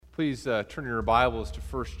Please turn your Bibles to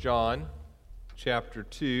 1 John chapter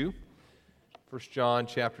 2. 1 John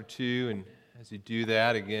chapter 2, and as you do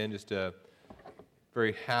that, again, just a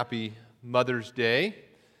very happy Mother's Day.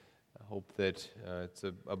 I hope that it's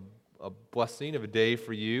a blessing of a day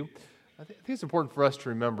for you. I think it's important for us to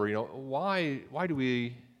remember, why do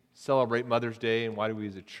we celebrate Mother's Day, and why do we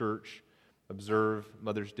as a church observe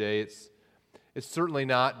Mother's Day? It's certainly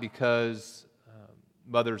not because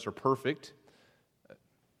mothers are perfect.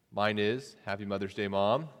 Mine is. Happy Mother's Day,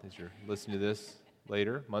 Mom, as you're listening to this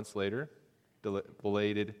later, months later.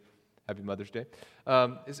 Belated Happy Mother's Day.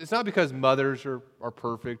 It's not because mothers are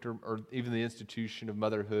perfect, or even the institution of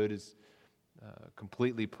motherhood is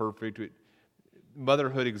completely perfect.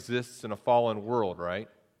 Motherhood exists in a fallen world, right?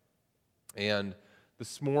 And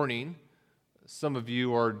this morning, some of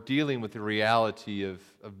you are dealing with the reality of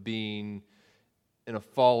being in a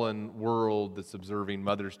fallen world that's observing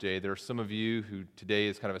Mother's Day. There are some of you who today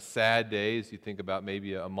is kind of a sad day as you think about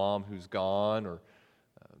maybe a mom who's gone, or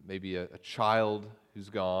maybe a child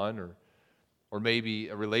who's gone, or maybe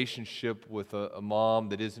a relationship with a mom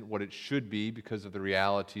that isn't what it should be because of the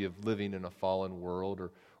reality of living in a fallen world,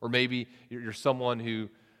 or maybe you're someone who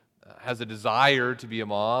has a desire to be a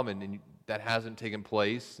mom and that hasn't taken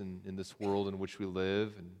place in this world in which we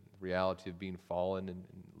live, and the reality of being fallen and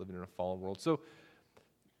living in a fallen world. So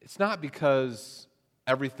it's not because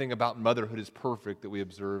everything about motherhood is perfect that we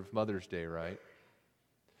observe Mother's Day, right?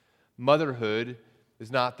 Motherhood is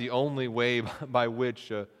not the only way by which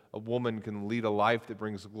a woman can lead a life that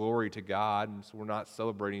brings glory to God, and so we're not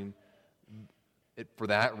celebrating it for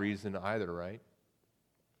that reason either, right?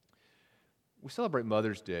 We celebrate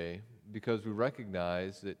Mother's Day because we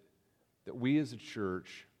recognize that we as a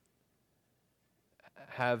church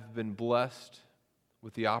have been blessed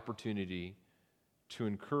with the opportunity to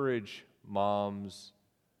encourage moms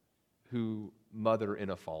who mother in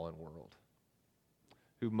a fallen world,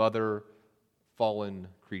 who mother fallen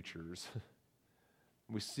creatures.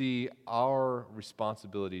 We see our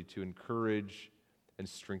responsibility to encourage and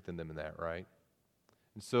strengthen them in that, right?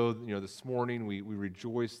 And so, this morning we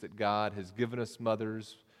rejoice that God has given us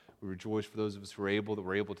mothers. We rejoice for those of us who are able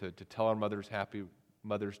to tell our mothers Happy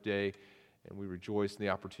Mother's Day. And we rejoice in the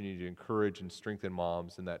opportunity to encourage and strengthen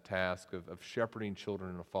moms in that task of shepherding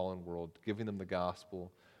children in a fallen world, giving them the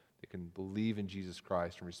gospel. They can believe in Jesus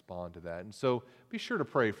Christ and respond to that. And so be sure to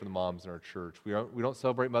pray for the moms in our church. We don't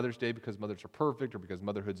celebrate Mother's Day because mothers are perfect or because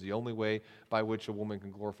motherhood's the only way by which a woman can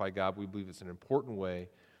glorify God. We believe it's an important way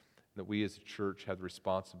that we as a church have the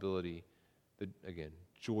responsibility,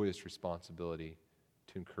 joyous responsibility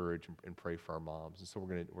to encourage and pray for our moms. And so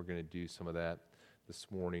we're going to do some of that this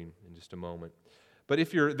morning in just a moment. But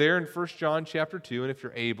if you're there in 1 John chapter 2, and if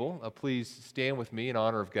you're able, please stand with me in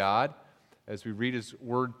honor of God as we read His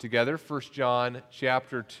Word together. 1 John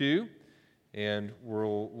chapter 2, and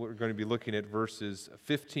we're going to be looking at verses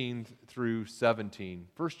 15 through 17.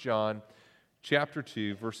 1 John chapter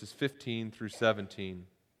 2, verses 15 through 17.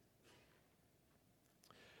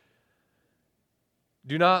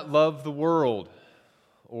 Do not love the world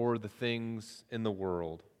or the things in the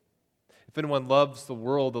world. If anyone loves the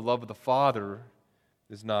world, the love of the Father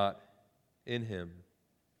is not in him.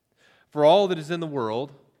 For all that is in the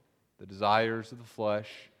world, the desires of the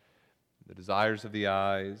flesh, the desires of the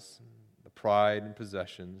eyes, the pride and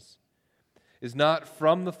possessions, is not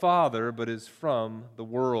from the Father, but is from the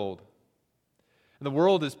world. And the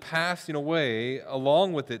world is passing away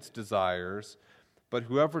along with its desires, but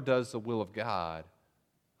whoever does the will of God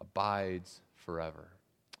abides forever.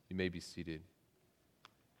 You may be seated.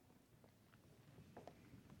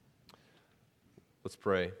 Let's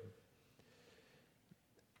pray.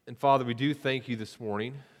 And Father, we do thank you this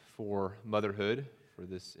morning for motherhood, for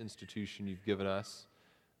this institution you've given us,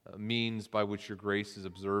 a means by which your grace is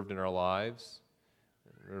observed in our lives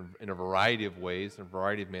in a variety of ways, in a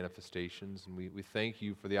variety of manifestations. And we thank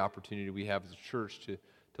you for the opportunity we have as a church to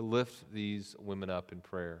lift these women up in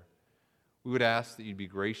prayer. We would ask that you'd be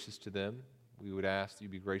gracious to them. We would ask that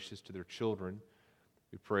you'd be gracious to their children.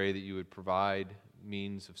 We pray that you would provide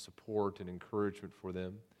means of support and encouragement for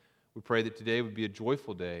them. We pray that today would be a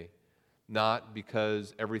joyful day, not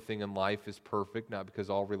because everything in life is perfect, not because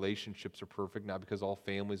all relationships are perfect, not because all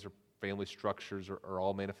families or family structures or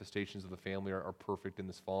all manifestations of the family are perfect in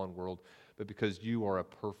this fallen world, but because you are a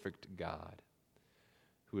perfect God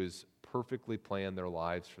who has perfectly planned their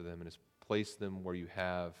lives for them and has placed them where you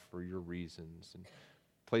have for your reasons, and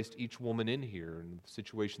placed each woman in here in the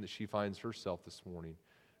situation that she finds herself this morning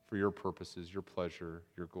for your purposes, your pleasure,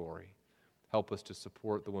 your glory. Help us to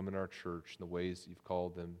support the women in our church in the ways that you've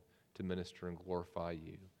called them to minister and glorify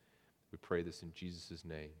you. We pray this in Jesus'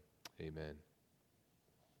 name. Amen.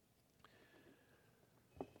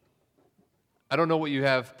 I don't know what you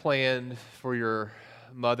have planned for your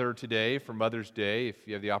mother today, for Mother's Day, if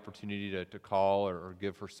you have the opportunity to call or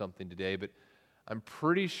give her something today, but I'm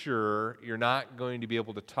pretty sure you're not going to be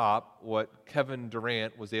able to top what Kevin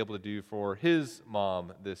Durant was able to do for his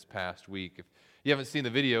mom this past week. If you haven't seen the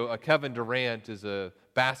video, Kevin Durant is a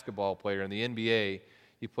basketball player in the NBA.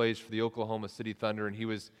 He plays for the Oklahoma City Thunder, and he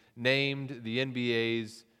was named the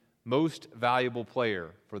NBA's most valuable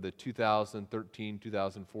player for the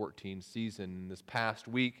 2013-2014 season. This past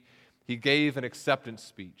week, he gave an acceptance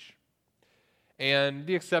speech. And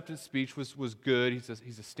the acceptance speech was good.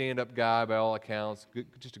 He's a stand-up guy by all accounts, good,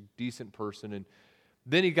 just a decent person. And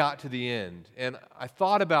then he got to the end. And I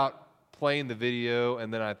thought about playing the video,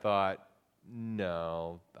 and then I thought,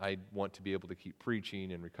 no, I want to be able to keep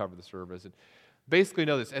preaching and recover the service. And basically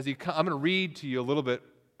know this. I'm going to read to you a little bit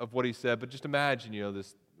of what he said, but just imagine,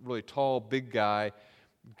 this really tall, big guy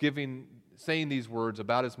saying these words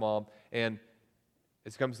about his mom, and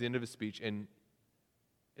it comes to the end of his speech, and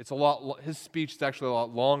his speech is actually a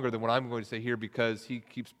lot longer than what I'm going to say here because he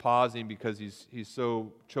keeps pausing because he's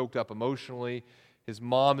so choked up emotionally. His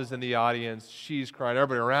mom is in the audience, she's crying,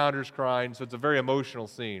 everybody around her's crying, so it's a very emotional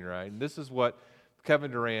scene, right? And this is what Kevin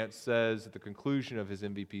Durant says at the conclusion of his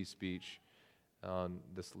MVP speech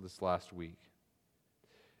this last week.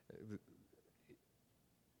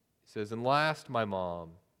 He says, "And last, my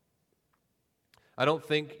mom, I don't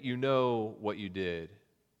think you know what you did."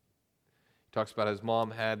 He talks about his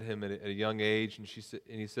mom had him at a young age, and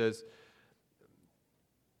he says,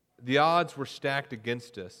 "The odds were stacked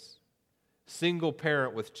against us. Single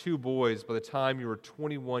parent with 2 boys by the time you were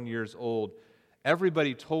 21 years old.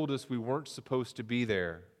 Everybody told us we weren't supposed to be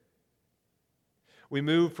there. We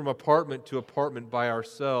moved from apartment to apartment by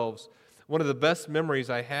ourselves. One of the best memories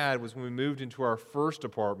I had was when we moved into our first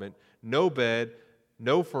apartment. No bed,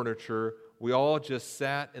 no furniture. We all just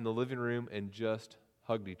sat in the living room and just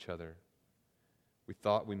hugged each other. We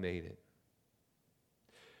thought we made it."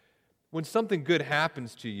 When something good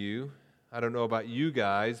happens to you, I don't know about you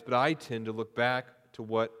guys, but I tend to look back to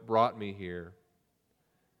what brought me here.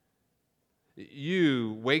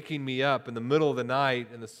 You waking me up in the middle of the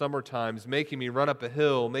night in the summer times, making me run up a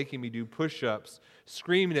hill, making me do push-ups,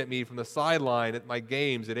 screaming at me from the sideline at my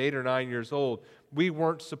games at 8 or 9 years old. We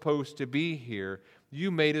weren't supposed to be here.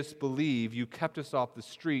 You made us believe. You kept us off the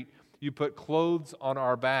street. You put clothes on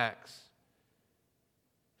our backs,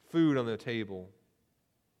 food on the table.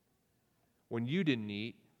 When you didn't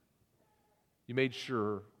eat, you made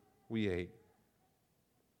sure we ate.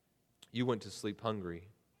 You went to sleep hungry.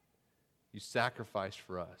 You sacrificed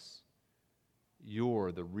for us.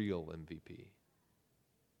 You're the real MVP.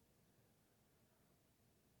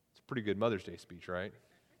 It's a pretty good Mother's Day speech, right?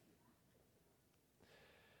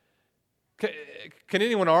 Can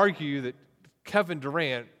anyone argue that Kevin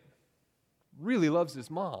Durant really loves his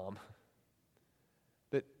mom?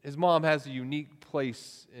 That his mom has a unique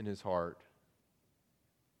place in his heart?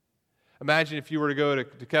 Imagine if you were to go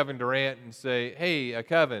to Kevin Durant and say, "Hey,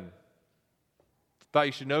 Kevin, thought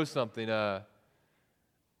you should know something. I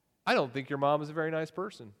don't think your mom is a very nice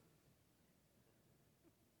person.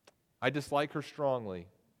 I dislike her strongly.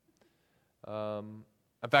 In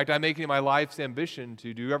fact, I'm making it my life's ambition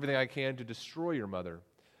to do everything I can to destroy your mother."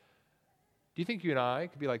 Do you think you and I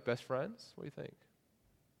could be like best friends? What do you think?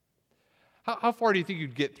 How far do you think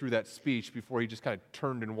you'd get through that speech before he just kind of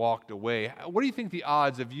turned and walked away? What do you think the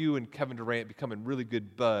odds of you and Kevin Durant becoming really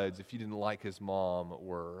good buds if you didn't like his mom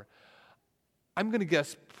were? I'm going to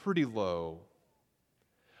guess pretty low.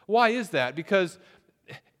 Why is that? Because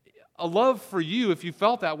a love for you, if you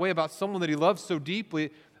felt that way about someone that he loves so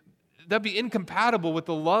deeply, that'd be incompatible with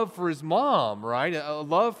the love for his mom, right? A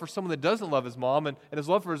love for someone that doesn't love his mom and his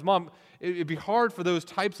love for his mom, it'd be hard for those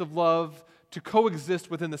types of love to coexist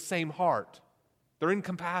within the same heart. They're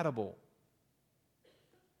incompatible.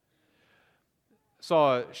 I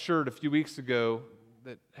saw a shirt a few weeks ago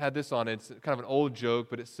that had this on it. It's kind of an old joke,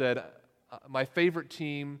 but it said, "My favorite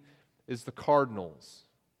team is the Cardinals.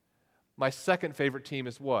 My second favorite team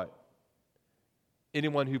is what?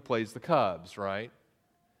 Anyone who plays the Cubs," right?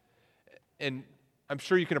 And I'm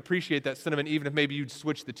sure you can appreciate that sentiment even if maybe you'd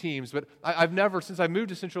switch the teams. But I've never, since I moved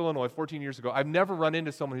to Central Illinois 14 years ago, I've never run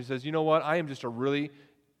into someone who says, "You know what, I am just a really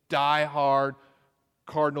die-hard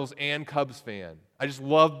Cardinals and Cubs fan. I just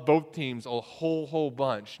love both teams a whole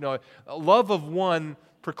bunch." No, a love of one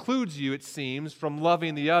precludes you, it seems, from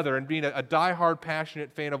loving the other. And being a die-hard,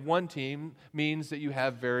 passionate fan of one team means that you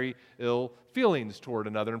have very ill feelings toward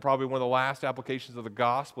another. And probably one of the last applications of the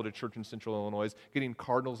gospel to church in Central Illinois is getting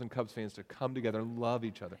Cardinals and Cubs fans to come together and love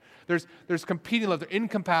each other. There's competing love. They're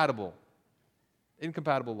incompatible.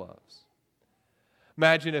 Incompatible loves.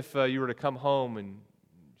 Imagine if you were to come home and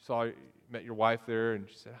met your wife there, and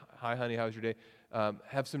she said, "Hi, honey, how's your day?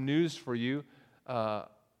 Have some news for you.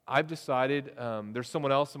 I've decided there's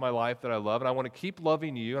someone else in my life that I love, and I want to keep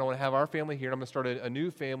loving you, and I want to have our family here, and I'm going to start a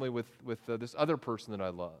new family with this other person that I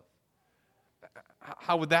love."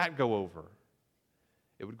 How would that go over?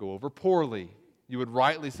 It would go over poorly. You would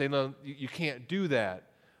rightly say, "No, you can't do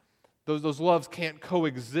that. Those loves can't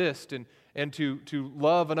coexist, and to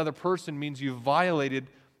love another person means you've violated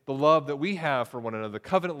the love that we have for one another, the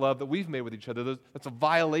covenant love that we've made with each other. That's a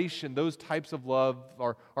violation. Those types of love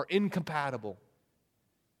are incompatible."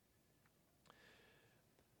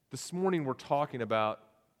 This morning we're talking about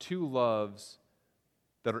two loves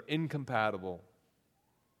that are incompatible,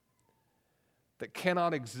 that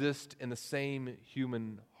cannot exist in the same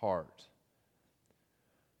human heart.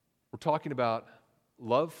 We're talking about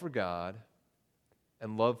love for God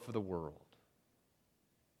and love for the world.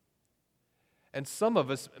 And some of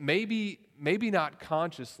us, maybe not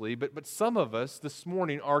consciously, but some of us this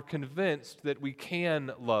morning are convinced that we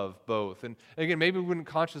can love both. And again, maybe we wouldn't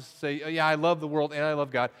consciously say, "Oh, yeah, I love the world and I love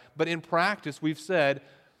God." But in practice, we've said,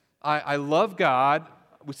 I love God.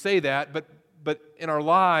 We say that, but in our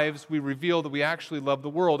lives, we reveal that we actually love the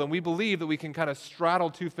world. And we believe that we can kind of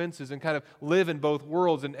straddle two fences and kind of live in both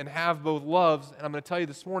worlds and have both loves. And I'm going to tell you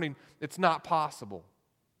this morning, it's not possible.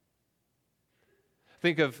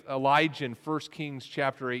 Think of Elijah in 1 Kings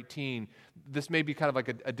chapter 18. This may be kind of like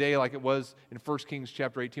a day like it was in 1 Kings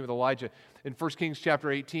chapter 18 with Elijah. In 1 Kings chapter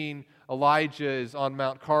 18, Elijah is on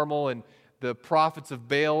Mount Carmel, and the prophets of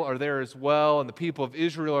Baal are there as well, and the people of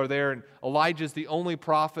Israel are there, and Elijah is the only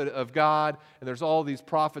prophet of God, and there's all these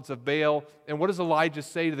prophets of Baal. And what does Elijah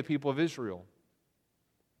say to the people of Israel?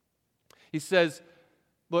 He says,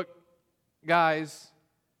 "Look, guys,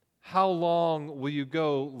 how long will you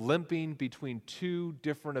go limping between two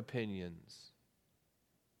different opinions?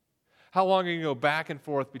 How long are you going to go back and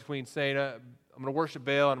forth between saying, I'm going to worship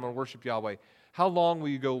Baal and I'm going to worship Yahweh? How long will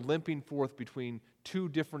you go limping forth between two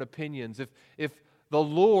different opinions? If the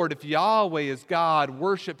Lord, if Yahweh is God,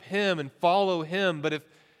 worship Him and follow Him. But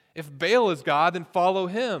if Baal is God, then follow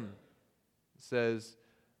him." It says,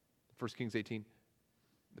 1 Kings 18,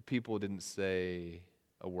 the people didn't say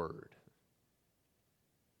a word.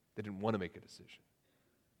 They didn't want to make a decision.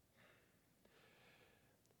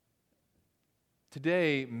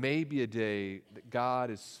 Today may be a day that God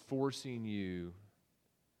is forcing you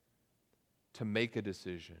to make a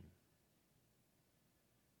decision.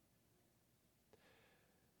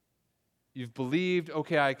 You've believed,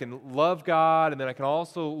 okay, I can love God, and then I can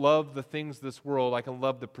also love the things of this world. I can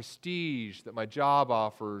love the prestige that my job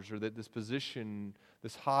offers, or that this position,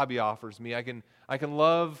 this hobby offers me. I can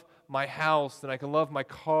love my house, and I can love my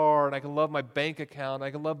car, and I can love my bank account, and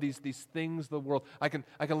I can love these things of the world. I can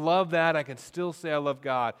love that, and I can still say I love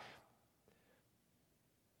God.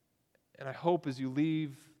 And I hope as you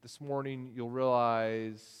leave this morning, you'll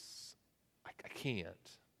realize, I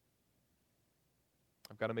can't.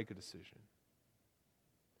 I've got to make a decision.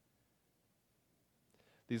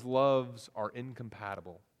 These loves are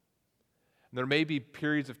incompatible. And there may be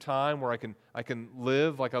periods of time where I can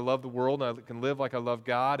live like I love the world, and I can live like I love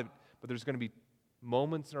God, but there's going to be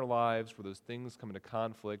moments in our lives where those things come into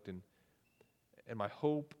conflict. And my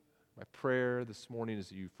hope, my prayer this morning is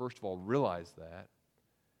that you first of all realize that.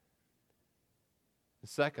 And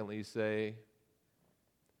secondly, you say,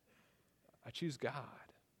 I choose God.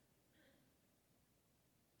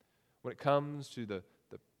 When it comes to the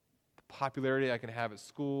popularity I can have at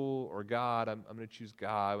school or God, I'm going to choose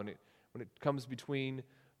God. When it comes between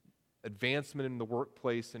advancement in the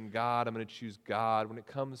workplace and God, I'm going to choose God. When it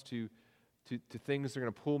comes to things that are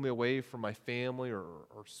going to pull me away from my family or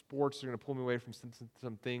sports that are going to pull me away from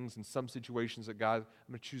some things and some situations that God,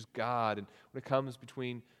 I'm going to choose God. And when it comes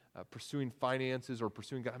between pursuing finances or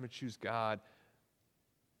pursuing God, I'm going to choose God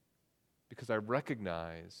because I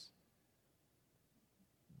recognize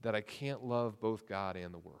that I can't love both God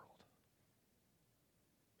and the world.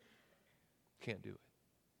 Can't do it.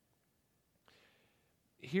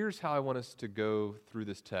 Here's how I want us to go through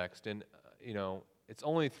this text. And, it's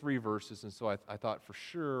only 3 verses, and so I thought for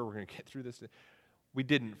sure we're going to get through this. We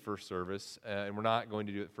didn't first service, and we're not going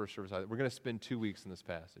to do it first service either. We're going to spend 2 weeks in this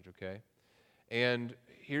passage, okay? And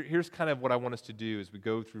here's kind of what I want us to do as we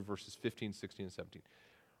go through verses 15, 16, and 17.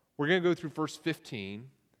 We're going to go through verse 15,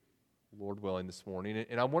 Lord willing, this morning.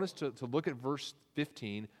 And I want us to look at verse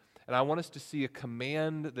 15, and I want us to see a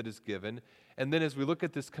command that is given. And then as we look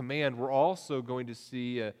at this command, we're also going to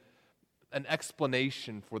see an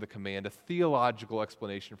explanation for the command, a theological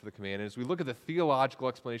explanation for the command. And as we look at the theological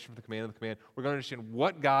explanation for the command of the command, we're going to understand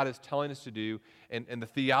what God is telling us to do and the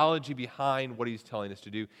theology behind what he's telling us to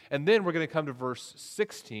do. And then we're going to come to verse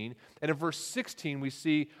 16. And in verse 16, we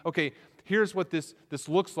see, okay, here's what this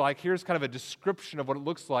looks like. Here's kind of a description of what it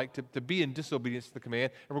looks like to be in disobedience to the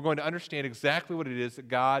command. And we're going to understand exactly what it is that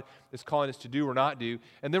God is calling us to do or not do.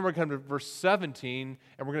 And then we're going to come to verse 17,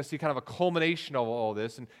 and we're going to see kind of a culmination of all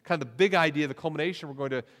this. And kind of the big idea, the culmination we're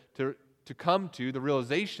going to come to, the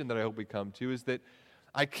realization that I hope we come to, is that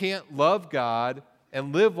I can't love God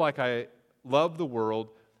and live like I love the world.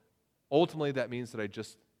 Ultimately, that means that I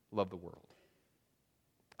just love the world.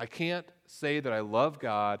 I can't say that I love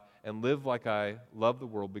God and live like I love the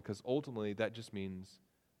world, because ultimately that just means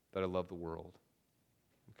that I love the world.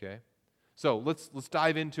 Okay? So let's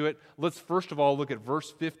dive into it. Let's first of all look at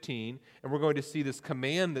verse 15, and we're going to see this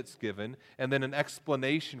command that's given, and then an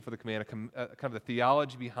explanation for the command, kind of the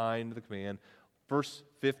theology behind the command. Verse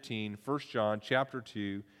 15, 1 John chapter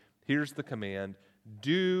 2, here's the command: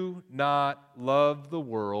 do not love the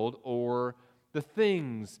world or the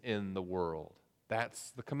things in the world.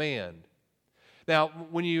 That's the command. Now,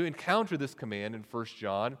 when you encounter this command in 1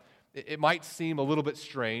 John, it might seem a little bit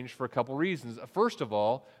strange for a couple reasons. First of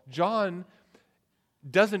all, John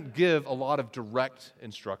doesn't give a lot of direct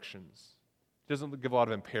instructions. He doesn't give a lot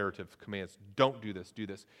of imperative commands. Don't do this, do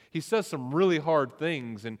this. He says some really hard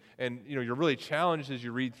things, and you're really challenged as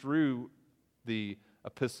you read through the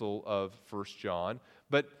epistle of 1 John.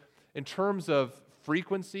 But in terms of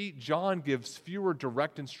frequency, John gives fewer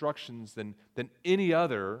direct instructions than any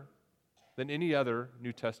other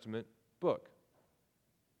New Testament book.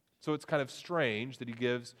 So it's kind of strange that he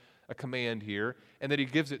gives a command here, and that he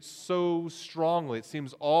gives it so strongly. It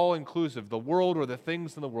seems all-inclusive. The world or the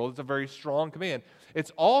things in the world. It's a very strong command.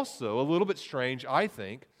 It's also a little bit strange, I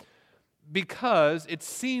think, because it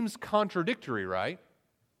seems contradictory, right?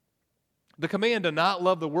 The command to not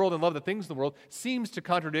love the world and love the things in the world seems to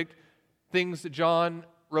contradict things that John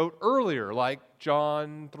wrote earlier, like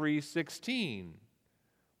John 3:16,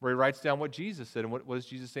 where he writes down what Jesus said. And what does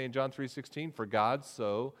Jesus say in John 3:16? For God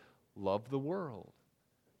so loved the world,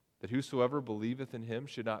 that whosoever believeth in him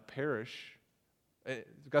should not perish.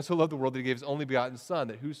 God so loved the world that he gave his only begotten Son,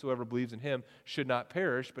 that whosoever believes in him should not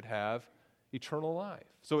perish, but have eternal life.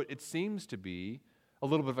 So it seems to be a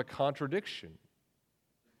little bit of a contradiction.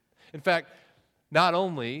 In fact, not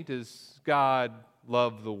only does God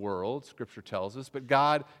love the world, Scripture tells us, but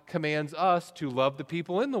God commands us to love the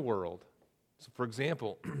people in the world. So, for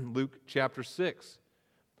example, Luke chapter 6,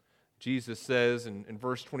 Jesus says in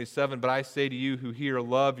verse 27, but I say to you who hear,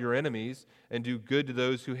 love your enemies and do good to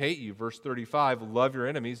those who hate you. Verse 35, love your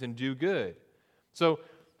enemies and do good. So,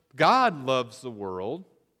 God loves the world.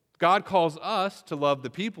 God calls us to love the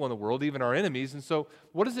people in the world, even our enemies. And so,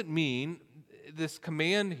 what does it mean, this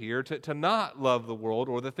command here, to not love the world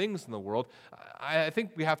or the things in the world? I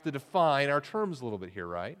think we have to define our terms a little bit here,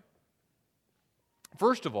 right?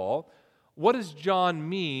 First of all, what does John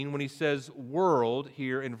mean when he says world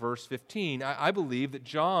here in verse 15? I believe that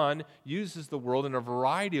John uses the world in a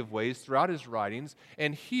variety of ways throughout his writings.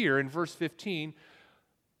 And here in verse 15,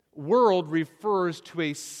 world refers to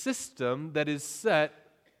a system that is set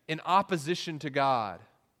in opposition to God.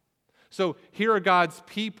 So here are God's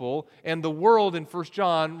people, and the world in 1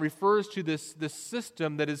 John refers to this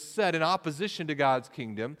system that is set in opposition to God's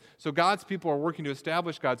kingdom. So God's people are working to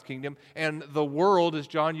establish God's kingdom, and the world, as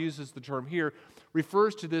John uses the term here,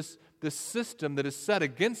 refers to this system that is set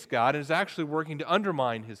against God and is actually working to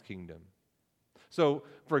undermine his kingdom. So,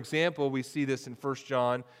 for example, we see this in 1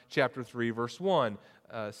 John chapter 3, verse 1.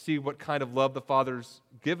 See what kind of love the Father's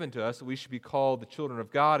given to us, that we should be called the children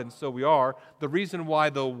of God, and so we are. The reason why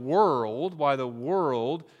the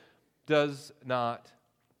world does not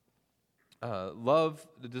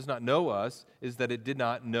does not know us, is that it did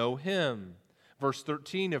not know him. Verse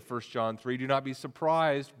 13 of 1 John 3, do not be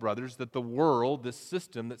surprised, brothers, that the world, this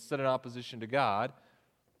system that's set in opposition to God,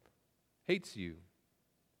 hates you.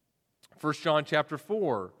 1 John chapter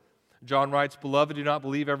 4, John writes, beloved, do not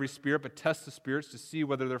believe every spirit, but test the spirits to see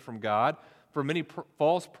whether they're from God. For many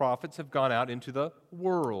false prophets have gone out into the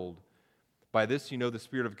world. By this you know the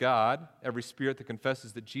Spirit of God. Every spirit that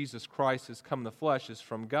confesses that Jesus Christ has come in the flesh is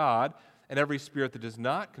from God, and every spirit that does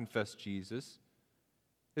not confess Jesus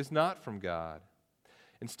is not from God.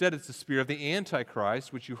 Instead, it's the spirit of the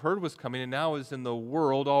Antichrist, which you heard was coming and now is in the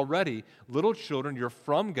world already. Little children, you're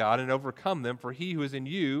from God and overcome them, for he who is in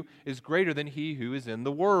you is greater than he who is in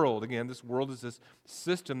the world. Again, this world is this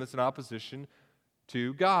system that's in opposition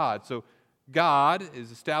to God. So God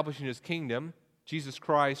is establishing his kingdom. Jesus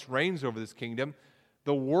Christ reigns over this kingdom.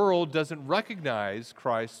 the world doesn't recognize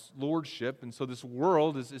Christ's lordship, and so this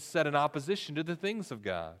world is set in opposition to the things of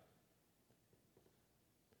God.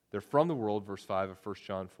 They're from the world, verse 5 of 1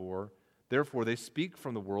 John 4. Therefore, they speak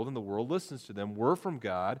from the world, and the world listens to them. We're from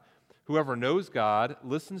God. Whoever knows God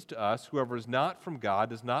listens to us. Whoever is not from God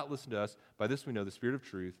does not listen to us. By this we know the spirit of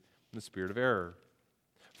truth and the spirit of error.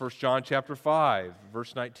 1 John chapter 5,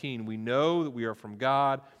 verse 19. We know that we are from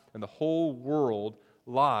God, and the whole world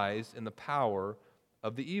lies in the power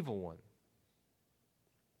of the evil one.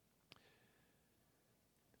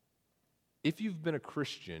 If you've been a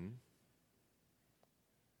Christian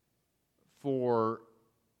for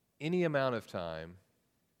any amount of time,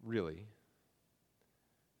 really,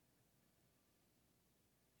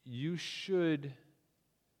 you should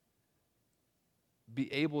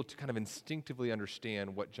be able to kind of instinctively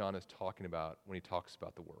understand what John is talking about when he talks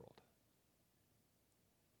about the world.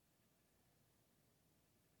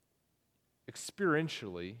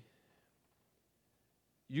 Experientially,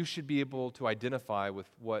 you should be able to identify with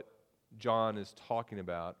what John is talking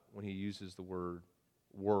about when he uses the word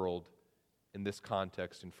world in this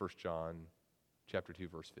context in 1 John chapter 2,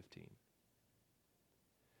 verse 15.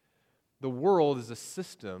 The world is a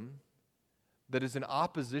system that is in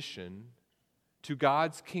opposition to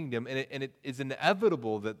God's kingdom, and it is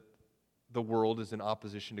inevitable that the world is in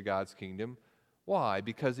opposition to God's kingdom. Why?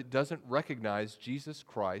 Because it doesn't recognize Jesus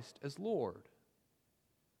Christ as Lord.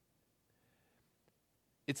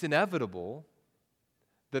 It's inevitable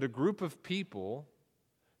that a group of people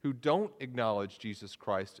who don't acknowledge Jesus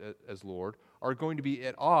Christ as Lord are going to be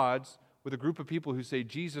at odds with a group of people who say,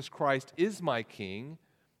 Jesus Christ is my King,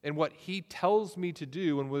 and what He tells me to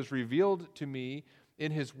do and was revealed to me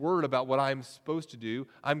in His Word about what I'm supposed to do,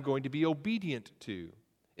 I'm going to be obedient to.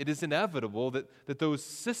 It is inevitable that those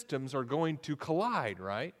systems are going to collide,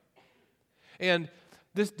 right? And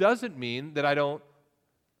this doesn't mean that I don't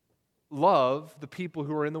love the people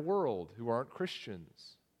who are in the world, who aren't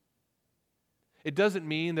Christians. It doesn't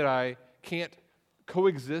mean that I can't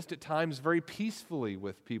coexist at times very peacefully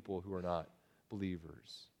with people who are not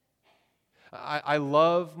believers. I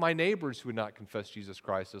love my neighbors who would not confess Jesus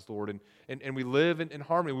Christ as Lord, and we live in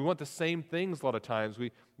harmony. We want the same things a lot of times.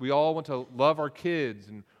 We all want to love our kids,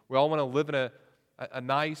 and we all want to live in a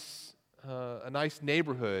nice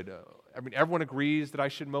neighborhood. I mean, everyone agrees that I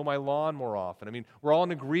should mow my lawn more often. I mean, we're all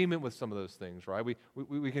in agreement with some of those things, right?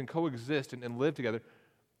 We can coexist and live together.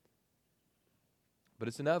 But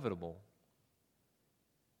it's inevitable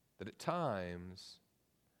that at times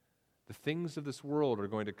the things of this world are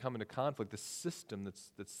going to come into conflict. The system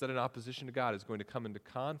that's set in opposition to God is going to come into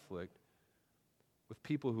conflict with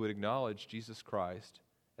people who would acknowledge Jesus Christ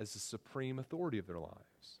as the supreme authority of their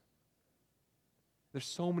lives. There's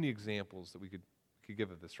so many examples that we could give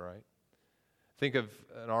of this, right? Think of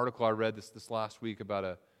an article I read this last week about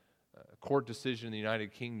a court decision in the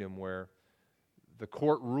United Kingdom where the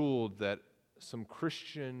court ruled that some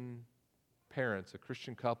Christian parents, a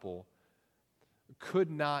Christian couple,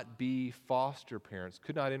 could not be foster parents,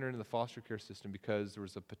 could not enter into the foster care system because there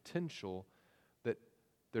was a potential that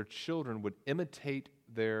their children would imitate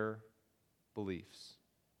their beliefs.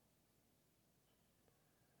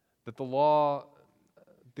 That the law,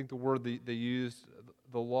 I think the word they used,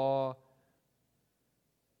 the law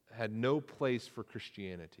had no place for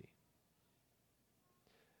Christianity.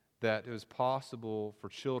 That it was possible for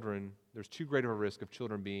children, there's too great of a risk of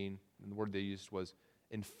children being, and the word they used was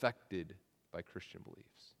infected by Christian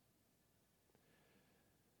beliefs.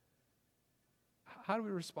 How do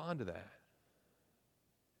we respond to that?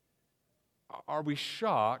 Are we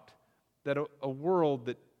shocked that a world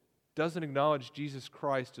that doesn't acknowledge Jesus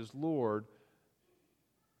Christ as Lord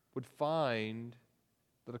would find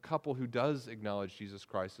that a couple who does acknowledge Jesus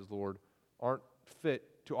Christ as Lord aren't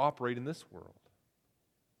fit to operate in this world?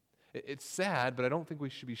 It's sad, but I don't think we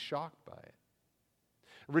should be shocked by it.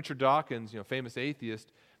 Richard Dawkins, famous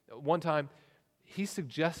atheist, one time he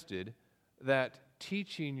suggested that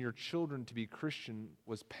teaching your children to be Christian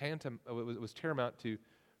was tantamount to,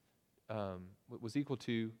 was equal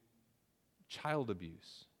to child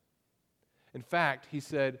abuse. In fact, he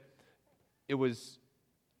said it was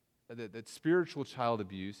that spiritual child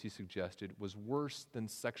abuse, he suggested, was worse than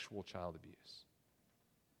sexual child abuse.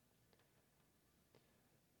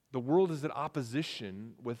 The world is in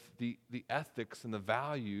opposition with the ethics and the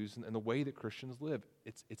values and the way that Christians live.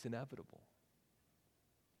 It's inevitable.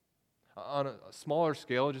 On a smaller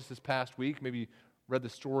scale, just this past week, maybe you read the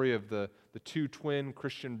story of the two twin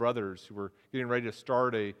Christian brothers who were getting ready to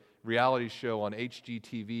start a reality show on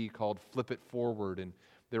HGTV called Flip It Forward, and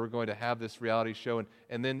they were going to have this reality show,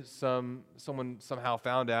 and then someone somehow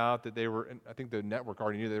found out that they were, and I think the network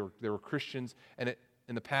already knew they were Christians, and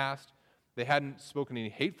in the past. They hadn't spoken any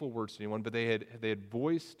hateful words to anyone, but they had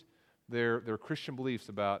voiced their Christian beliefs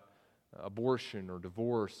about abortion or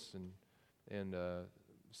divorce and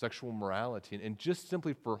sexual morality. And just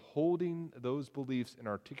simply for holding those beliefs and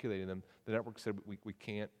articulating them, the network said, we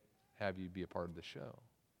can't have you be a part of the show.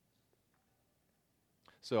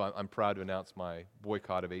 So I'm proud to announce my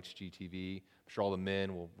boycott of HGTV. I'm sure all the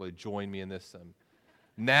men will join me in this.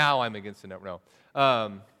 Now I'm against the network.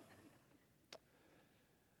 No.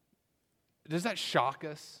 Does that shock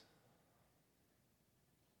us?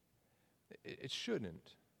 It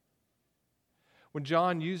shouldn't. When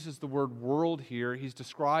John uses the word world here, he's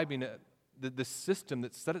describing the system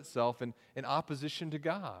that set itself in opposition to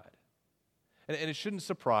God. And it shouldn't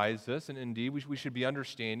surprise us, and indeed we should be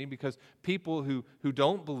understanding, because people who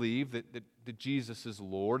don't believe that Jesus is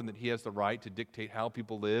Lord and that he has the right to dictate how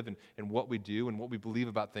people live and what we do and what we believe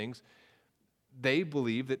about things, they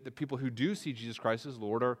believe that the people who do see Jesus Christ as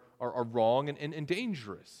Lord are wrong and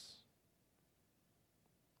dangerous.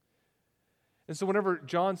 And so whenever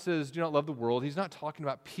John says, do not love the world, he's not talking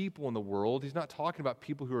about people in the world. He's not talking about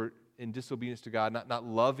people who are in disobedience to God, not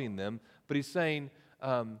loving them. But he's saying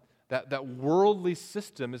that worldly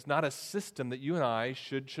system is not a system that you and I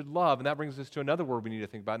should love. And that brings us to another word we need to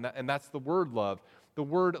think about, and that's the word love. The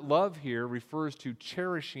word love here refers to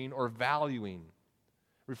cherishing or valuing.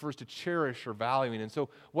 Refers to cherish or valuing. And so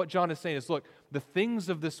what John is saying is, look, the things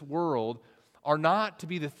of this world are not to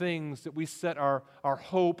be the things that we set our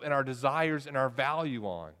hope and our desires and our value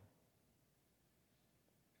on.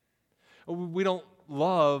 We don't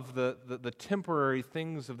love the temporary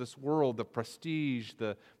things of this world, the prestige,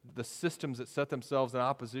 the systems that set themselves in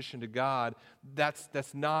opposition to God.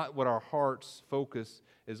 That's not what our heart's focus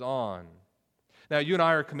is on. Now, you and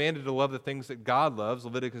I are commanded to love the things that God loves.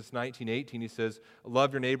 Leviticus 19:18, he says,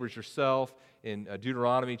 love your neighbors yourself. In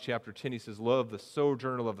Deuteronomy chapter 10, he says, love the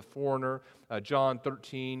sojourner, love the foreigner. John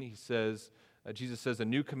 13, he says, Jesus says, a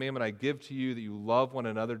new commandment I give to you, that you love one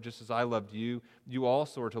another just as I loved you. You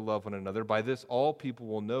also are to love one another. By this, all people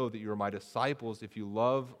will know that you are my disciples if you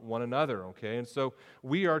love one another, okay? And so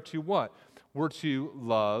we are to what? We're to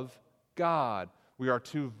love God. We are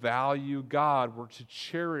to value God. We're to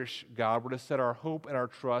cherish God. We're to set our hope and our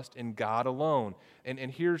trust in God alone. And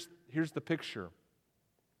here's the picture.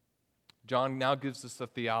 John now gives us a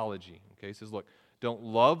theology. Okay, he says, look, don't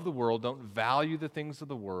love the world. Don't value the things of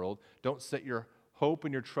the world. Don't set your hope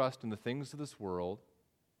and your trust in the things of this world.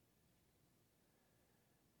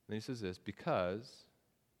 And he says this, because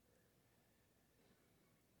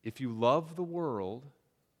if you love the world,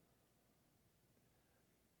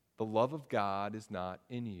 the love of God is not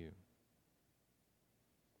in you.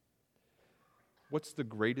 What's the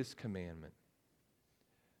greatest commandment?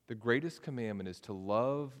 The greatest commandment is to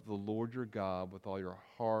love the Lord your God with all your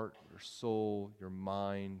heart, your soul, your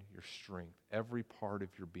mind, your strength, every part of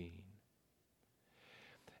your being.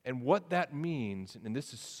 And what that means, and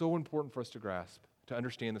this is so important for us to grasp, to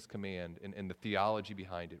understand this command and the theology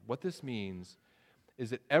behind it. What this means is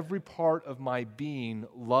that every part of my being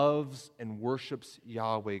loves and worships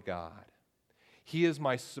Yahweh God. He is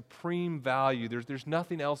my supreme value. There's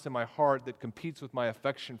nothing else in my heart that competes with my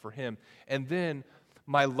affection for him. And then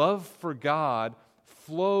my love for God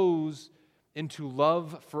flows into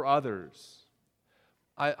love for others.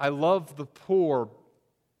 I love the poor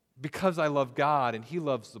because I love God and he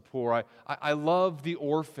loves the poor. I love the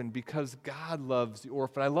orphan because God loves the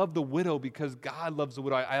orphan. I love the widow because God loves the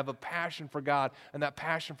widow. I have a passion for God, and that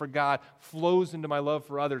passion for God flows into my love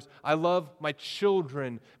for others. I love my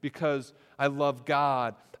children because I love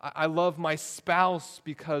God. I love my spouse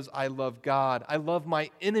because I love God. I love my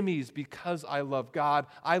enemies because I love God.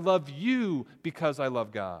 I love you because I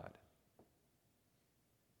love God.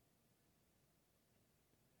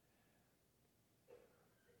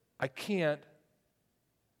 I can't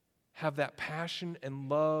have that passion and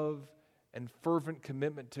love and fervent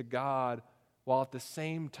commitment to God while at the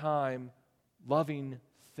same time loving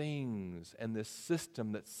things and this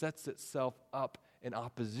system that sets itself up in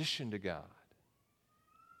opposition to God.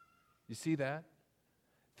 You see that?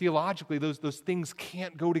 Theologically, those things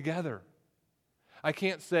can't go together. I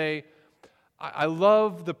can't say, I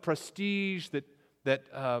love the prestige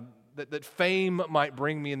that fame might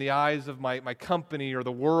bring me in the eyes of my company or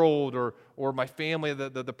the world or my family,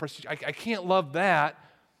 the prestige. I can't love that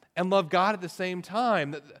and love God at the same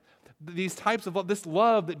time. These types of love, this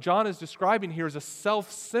love that John is describing here is a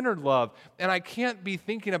self-centered love. And I can't be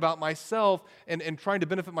thinking about myself and trying to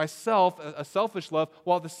benefit myself, a selfish love,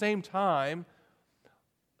 while at the same time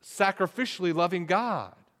sacrificially loving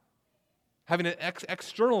God, having an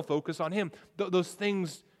external focus on him. Those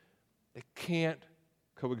things, they can't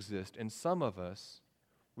coexist. And some of us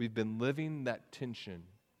we've been living that tension.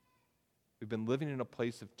 We've been living in a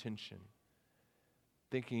place of tension,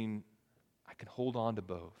 thinking, I can hold on to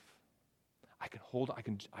both. I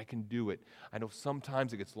can do it. I know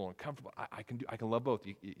sometimes it gets a little uncomfortable. I can love both.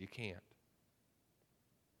 You can't.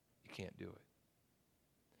 You can't do it.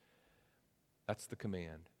 That's the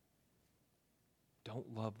command.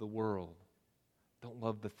 Don't love the world. Don't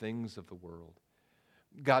love the things of the world.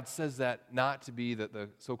 God says that not to be the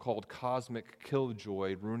so-called cosmic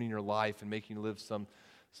killjoy, ruining your life and making you live some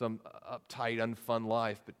uptight, unfun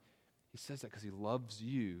life, but he says that because he loves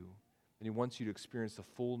you and he wants you to experience the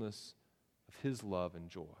fullness of his love and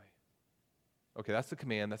joy. Okay, that's the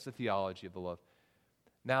command. That's the theology of the love.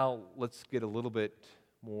 Now, let's get a little bit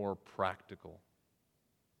more practical.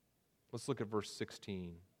 Let's look at verse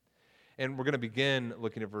 16. And we're going to begin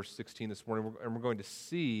looking at verse 16 this morning, and we're going to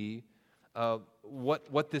see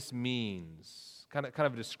what this means, kind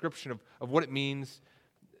of a description of what it means,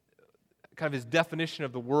 kind of his definition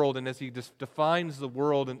of the world. And as he defines the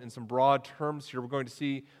world in some broad terms here, we're going to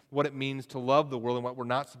see what it means to love the world and what we're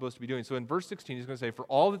not supposed to be doing. So in verse 16, he's going to say, for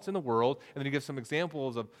all that's in the world, and then he gives some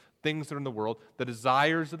examples of things that are in the world, the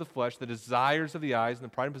desires of the flesh, the desires of the eyes, and the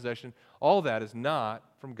pride and possession, all that is not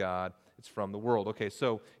from God, it's from the world. Okay,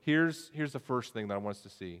 so here's the first thing that I want us to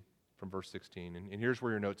see from verse 16, and here's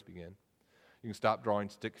where your notes begin. You can stop drawing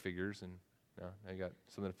stick figures, and now you got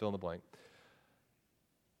something to fill in the blank.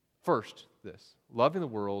 First, this. Loving the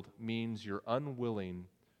world means you're unwilling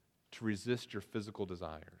to resist your physical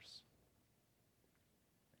desires.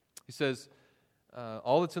 He says,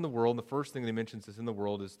 all that's in the world, and the first thing that he mentions that's in the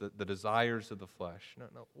world is the desires of the flesh.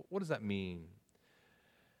 No, what does that mean?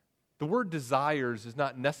 The word desires is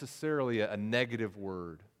not necessarily a negative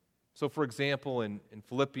word. So, for example, in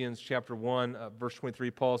Philippians chapter 1, verse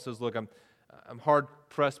 23, Paul says, look, I'm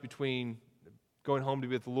hard-pressed between going home to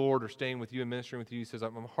be with the Lord or staying with you and ministering with you. He says,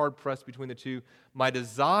 I'm hard-pressed between the two. My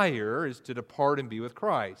desire is to depart and be with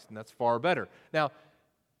Christ, and that's far better. Now,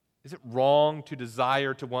 is it wrong to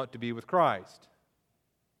desire to want to be with Christ?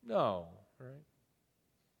 No,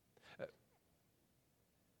 right?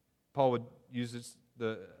 Paul would use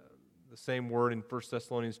the same word in 1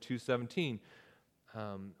 Thessalonians 2:17.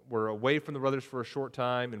 We're away from the brothers for a short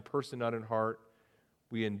time, in person, not in heart.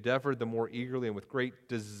 We endeavored the more eagerly and with great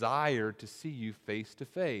desire to see you face to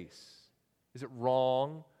face. Is it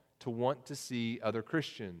wrong to want to see other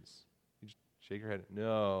Christians? You just shake your head.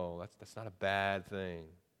 No, that's not a bad thing.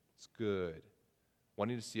 It's good.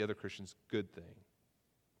 Wanting to see other Christians, good thing.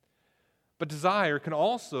 But desire can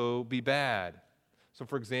also be bad. So,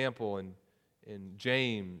 for example, in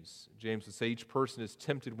James would say each person is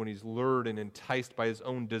tempted when he's lured and enticed by his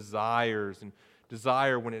own desires, and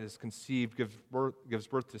desire, when it is conceived, gives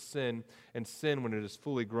birth to sin, and sin, when it is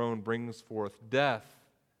fully grown, brings forth death.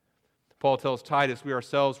 Paul tells Titus, we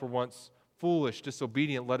ourselves were once foolish,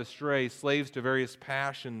 disobedient, led astray, slaves to various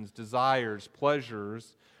passions, desires,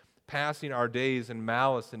 pleasures, passing our days in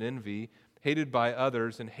malice and envy, hated by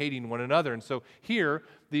others and hating one another. And so here,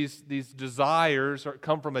 these desires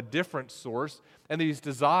come from a different source, and these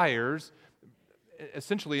desires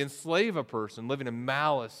essentially enslave a person, living in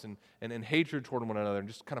malice and hatred toward one another, and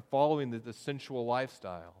just kind of following the sensual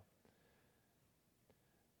lifestyle.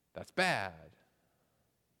 That's bad.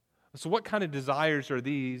 So what kind of desires are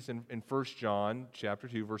these in 1 John chapter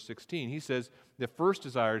 2, verse 16? He says the first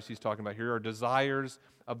desires he's talking about here are desires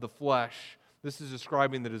of the flesh. This is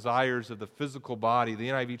describing the desires of the physical body. The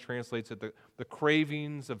NIV translates it the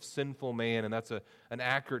cravings of sinful man, and that's an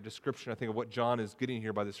accurate description, I think, of what John is getting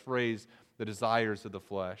here by this phrase, the desires of the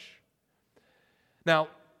flesh. Now,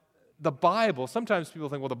 the Bible, sometimes people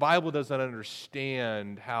think, well, the Bible doesn't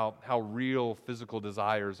understand how real physical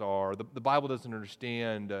desires are. The Bible doesn't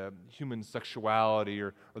understand human sexuality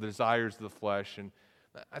or the desires of the flesh, and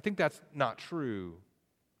I think that's not true.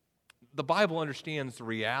 The Bible understands the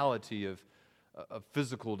reality of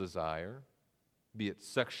physical desire, be it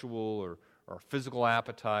sexual or physical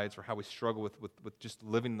appetites or how we struggle with just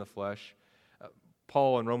living in the flesh.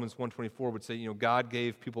 Paul in Romans 1:24 would say, God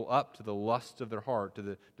gave people up to the lust of their heart, to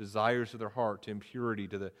the desires of their heart, to impurity,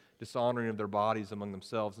 to the dishonoring of their bodies among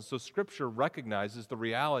themselves. And so Scripture recognizes the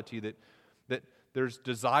reality that there's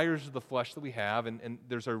desires of the flesh that we have, and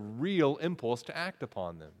there's a real impulse to act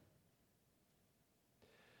upon them.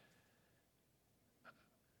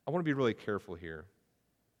 I want to be really careful here.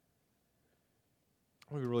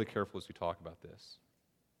 I want to be really careful as we talk about this.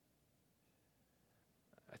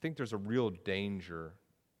 I think there's a real danger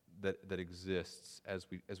that exists as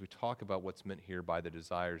we talk about what's meant here by the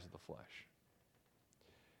desires of the flesh.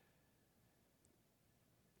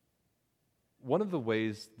 One of the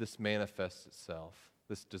ways this manifests itself,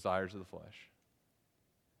 this desires of the flesh,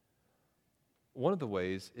 One of the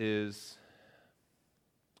ways is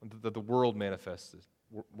that the world manifests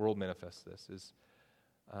this is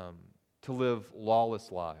to live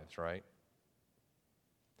lawless lives, right?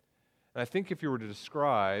 And I think if you were to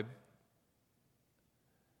describe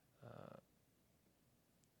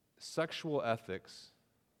sexual ethics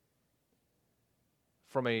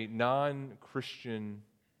from a non-Christian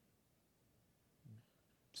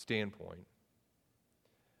standpoint,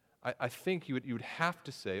 I think you would have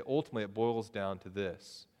to say, ultimately it boils down to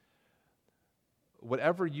this.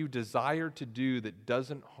 Whatever you desire to do that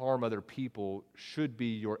doesn't harm other people should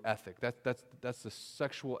be your ethic. That's the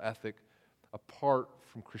sexual ethic apart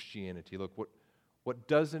from Christianity. Look,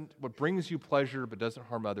 what brings you pleasure but doesn't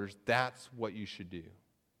harm others, that's what you should do.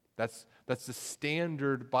 That's the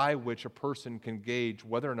standard by which a person can gauge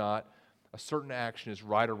whether or not a certain action is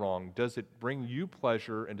right or wrong. Does it bring you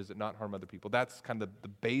pleasure and does it not harm other people? That's kind of the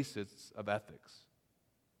basis of ethics.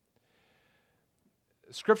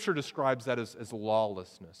 Scripture describes that as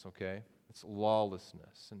lawlessness, okay? It's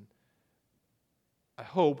lawlessness. And I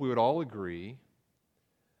hope we would all agree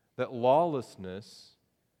that lawlessness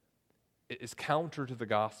is counter to the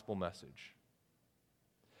gospel message.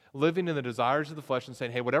 Living in the desires of the flesh and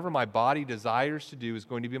saying, hey, whatever my body desires to do is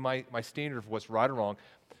going to be my standard for what's right or wrong.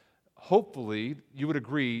 Hopefully, you would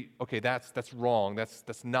agree, okay, that's wrong.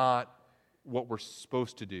 That's not what we're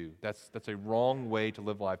supposed to do. That's a wrong way to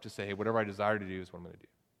live life, to say, hey, whatever I desire to do is what I'm going to do.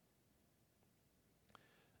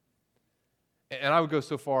 And I would go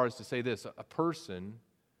so far as to say this, a person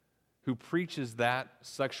who preaches that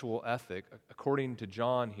sexual ethic, according to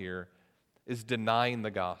John here, is denying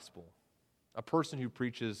the gospel. A person who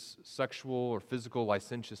preaches sexual or physical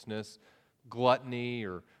licentiousness, gluttony,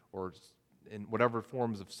 or in whatever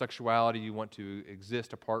forms of sexuality you want to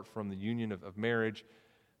exist apart from the union of marriage,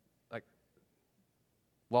 like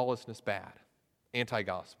lawlessness, bad,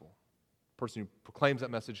 anti-gospel. A person who proclaims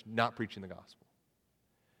that message, not preaching the gospel.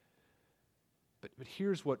 But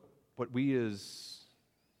here's what we as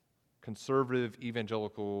conservative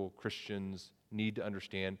evangelical Christians need to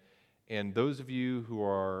understand, and those of you who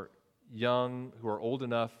are young, who are old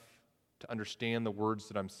enough to understand the words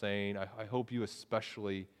that I'm saying, I hope you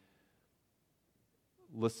especially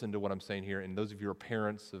listen to what I'm saying here, and those of you who are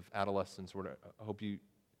parents of adolescents, I hope you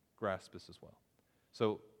grasp this as well.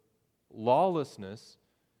 So, lawlessness,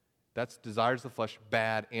 that's desires of the flesh,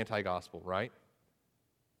 bad, anti-gospel, right?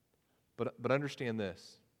 But understand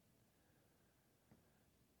this.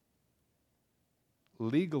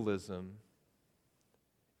 Legalism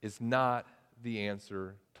is not the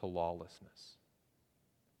answer to lawlessness.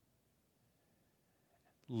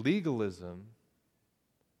 Legalism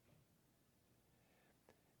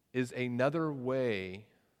is another way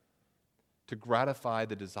to gratify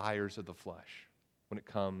the desires of the flesh when it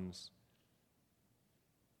comes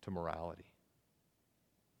to morality.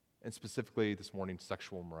 And specifically this morning,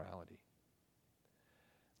 sexual morality.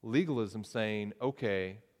 Legalism saying,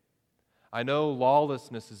 okay, I know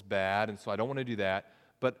lawlessness is bad, and so I don't want to do that,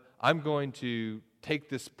 but I'm going to take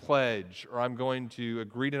this pledge, or I'm going to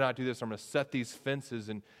agree to not do this, or I'm going to set these fences,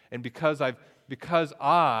 and because I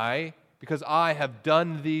have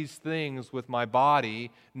done these things with my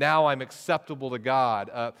body, now I'm acceptable to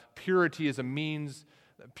God. Purity is a means,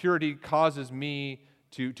 purity causes me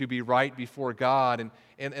to be right before God.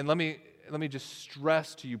 And let me just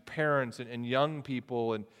stress to you parents and young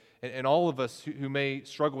people and all of us who may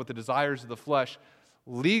struggle with the desires of the flesh,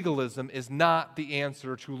 legalism is not the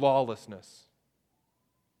answer to lawlessness.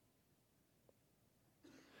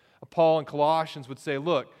 Paul in Colossians would say,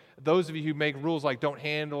 look, those of you who make rules like don't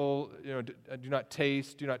handle, do not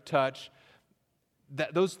taste, do not touch,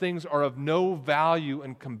 those things are of no value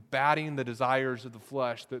in combating the desires of the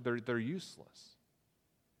flesh. They're useless.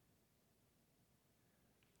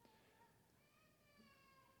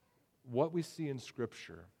 What we see in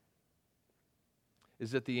Scripture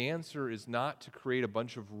is that the answer is not to create a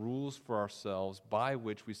bunch of rules for ourselves by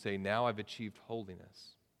which we say, now I've achieved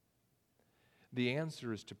holiness. The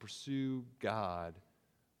answer is to pursue God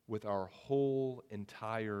with our whole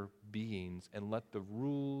entire beings and let the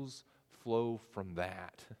rules flow from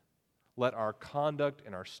that. Let our conduct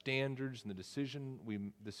and our standards and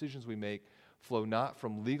the decisions we make flow not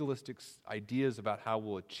from legalistic ideas about how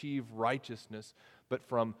we'll achieve righteousness, but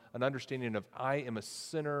from an understanding of I am a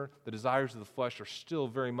sinner, the desires of the flesh are still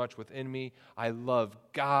very much within me. I love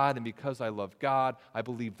God, and because I love God, I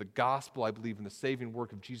believe the gospel, I believe in the saving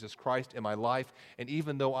work of Jesus Christ in my life, and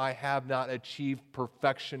even though I have not achieved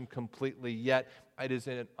perfection completely yet, it is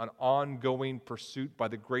an ongoing pursuit by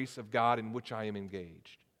the grace of God in which I am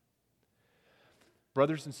engaged.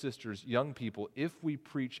 Brothers and sisters, young people, if we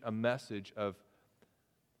preach a message of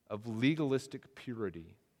of legalistic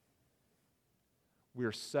purity, we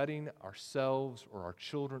are setting ourselves or our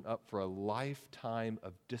children up for a lifetime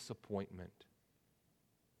of disappointment.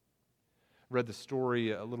 Read the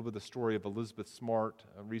story, a little bit of the story of Elizabeth Smart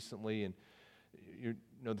recently, and you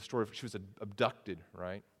know the story of she was abducted,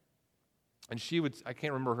 right? And I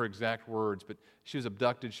can't remember her exact words, but she was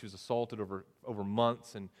abducted, she was assaulted over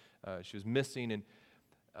months, and she was missing, and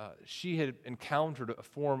she had encountered a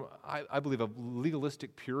form, I believe, of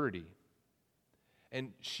legalistic purity.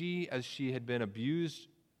 And as she had been abused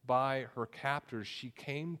by her captors, she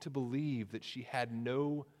came to believe that she had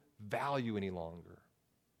no value any longer.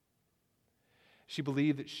 She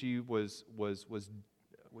believed that she was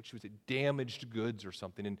damaged goods or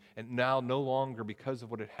something, and now no longer, because of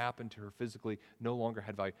what had happened to her physically, no longer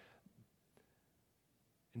had value.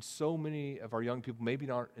 And so many of our young people, maybe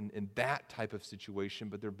not in that type of situation,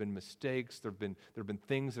 but there have been mistakes, there have been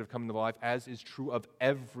things that have come into life, as is true of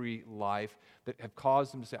every life, that have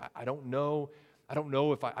caused them to say, I don't know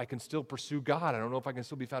if I can still pursue God. I don't know if I can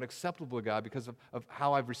still be found acceptable to God because of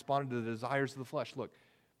how I've responded to the desires of the flesh. Look,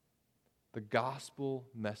 the gospel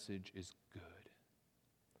message is good.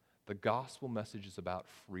 The gospel message is about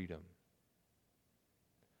freedom.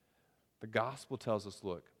 The gospel tells us,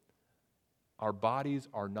 look, our bodies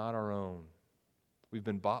are not our own. We've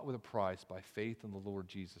been bought with a price by faith in the Lord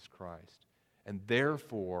Jesus Christ. And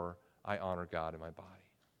therefore, I honor God in my body.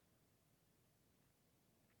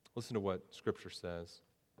 Listen to what Scripture says.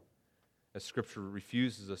 As Scripture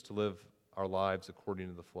refuses us to live our lives according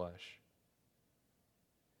to the flesh.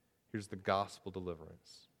 Here's the gospel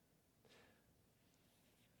deliverance.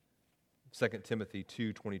 2 Timothy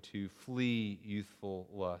 2:22, flee youthful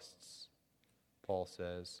lusts, Paul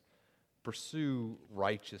says. Pursue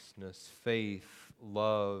righteousness, faith,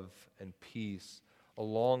 love, and peace,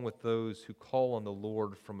 along with those who call on the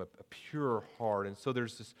Lord from a pure heart. And so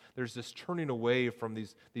there's this turning away from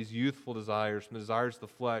these youthful desires, from the desires of the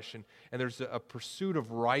flesh, and there's a pursuit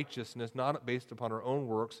of righteousness, not based upon our own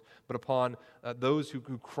works, but upon those who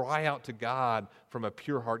cry out to God from a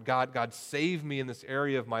pure heart. God, save me in this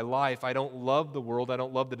area of my life. I don't love the world. I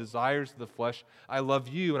don't love the desires of the flesh. I love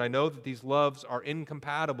you, and I know that these loves are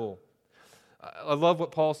incompatible. I love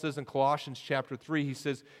what Paul says in Colossians chapter 3. He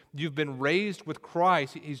says, you've been raised with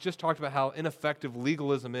Christ. He's just talked about how ineffective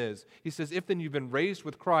legalism is. He says, if then you've been raised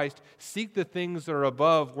with Christ, seek the things that are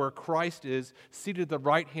above where Christ is, seated at the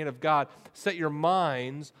right hand of God. Set your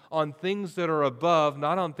minds on things that are above,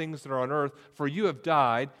 not on things that are on earth. For you have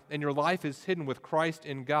died, and your life is hidden with Christ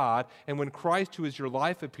in God. And when Christ, who is your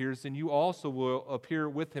life, appears, then you also will appear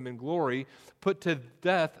with him in glory. Put to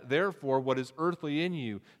death, therefore, what is earthly in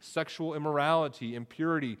you, sexual immorality,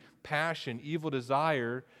 impurity, passion, evil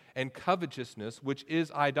desire, and covetousness, which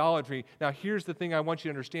is idolatry. Now, here's the thing I want you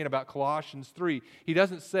to understand about Colossians 3. He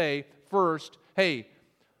doesn't say, first, hey,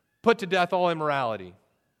 put to death all immorality.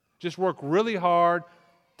 Just work really hard,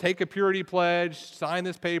 take a purity pledge, sign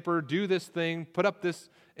this paper, do this thing, put up this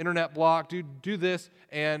internet block, do this,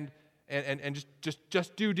 and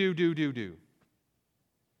just do.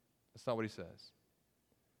 That's not what he says.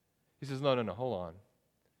 He says, no, hold on.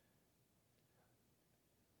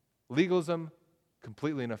 Legalism,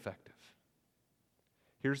 completely ineffective.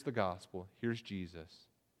 Here's the gospel. Here's Jesus.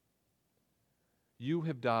 You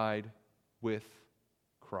have died with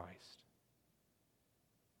Christ.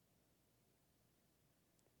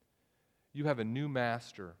 You have a new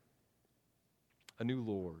master, a new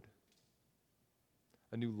Lord,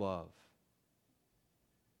 a new love.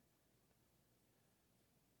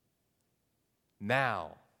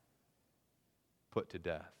 Now, put to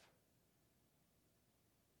death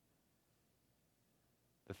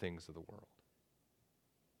the things of the world.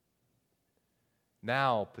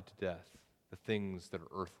 Now put to death the things that are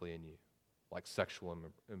earthly in you, like sexual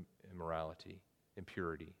immorality,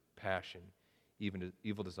 impurity, passion, even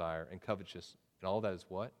evil desire, and covetousness. And all that is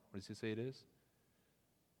what? What does he say it is?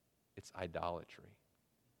 It's idolatry.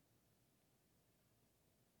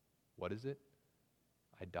 What is it?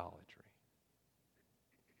 Idolatry.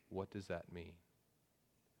 What does that mean?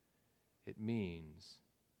 It means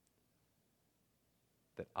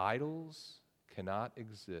that idols cannot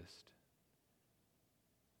exist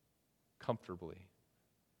comfortably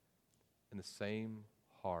in the same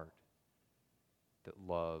heart that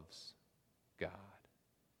loves God.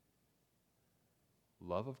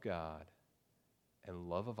 Love of God and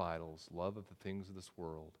love of idols, love of the things of this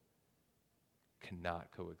world, cannot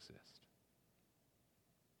coexist.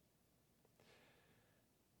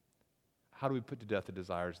 How do we put to death the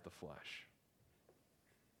desires of the flesh?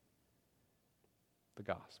 The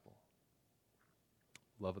gospel.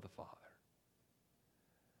 Love of the Father.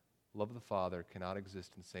 the love of the Father cannot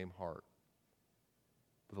exist in the same heart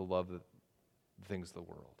with the love of the things of the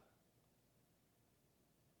world.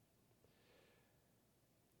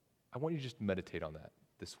 I want you to just meditate on that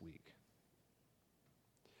this week.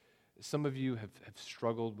 Some of you have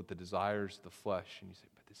struggled with the desires of the flesh, and you say,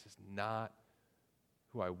 but this is not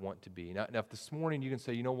who I want to be. Now if this morning you can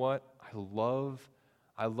say, you know what, I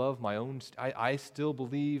love my own, I still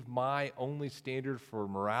believe my only standard for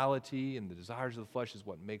morality and the desires of the flesh is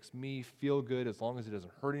what makes me feel good as long as it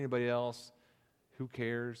doesn't hurt anybody else. Who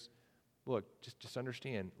cares? Look, just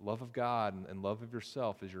understand, love of God and love of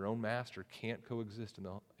yourself as your own master can't coexist in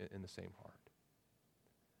the same heart.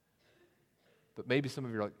 But maybe some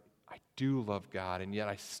of you are like, I do love God, and yet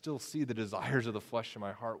I still see the desires of the flesh in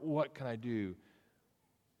my heart. What can I do?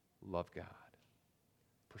 Love God.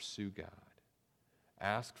 Pursue God.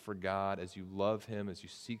 Ask for God as you love Him, as you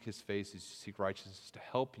seek His face, as you seek righteousness, to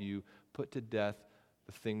help you put to death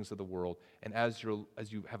the things of the world. And as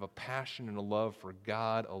you have a passion and a love for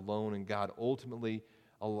God alone and God ultimately,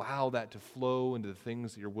 allow that to flow into the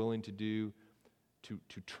things that you're willing to do, to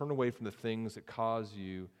turn away from the things that cause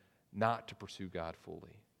you not to pursue God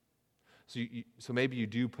fully. So maybe you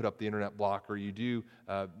do put up the internet blocker, you do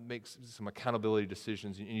make some accountability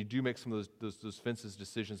decisions, and you do make some of those fences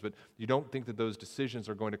decisions, but you don't think that those decisions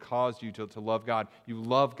are going to cause you to love God. You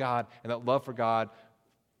love God, and that love for God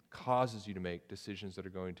causes you to make decisions that are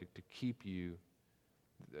going to keep you,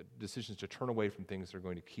 decisions to turn away from things that are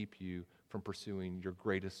going to keep you from pursuing your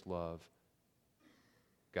greatest love,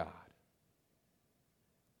 God.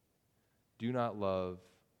 Do not love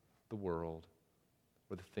the world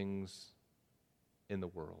or the things in the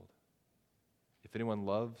world. If anyone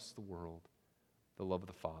loves the world, the love of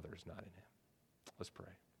the Father is not in him. Let's pray.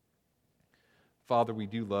 Father, we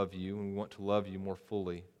do love you, and we want to love you more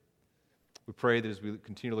fully. We pray that as we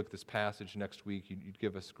continue to look at this passage next week, you'd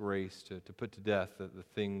give us grace to put to death the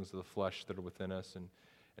things of the flesh that are within us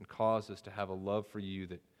and cause us to have a love for you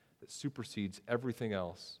that supersedes everything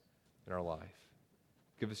else in our life.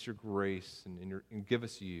 Give us your grace and give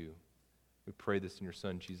us you. We pray this in your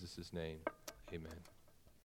Son, Jesus' name. Amen.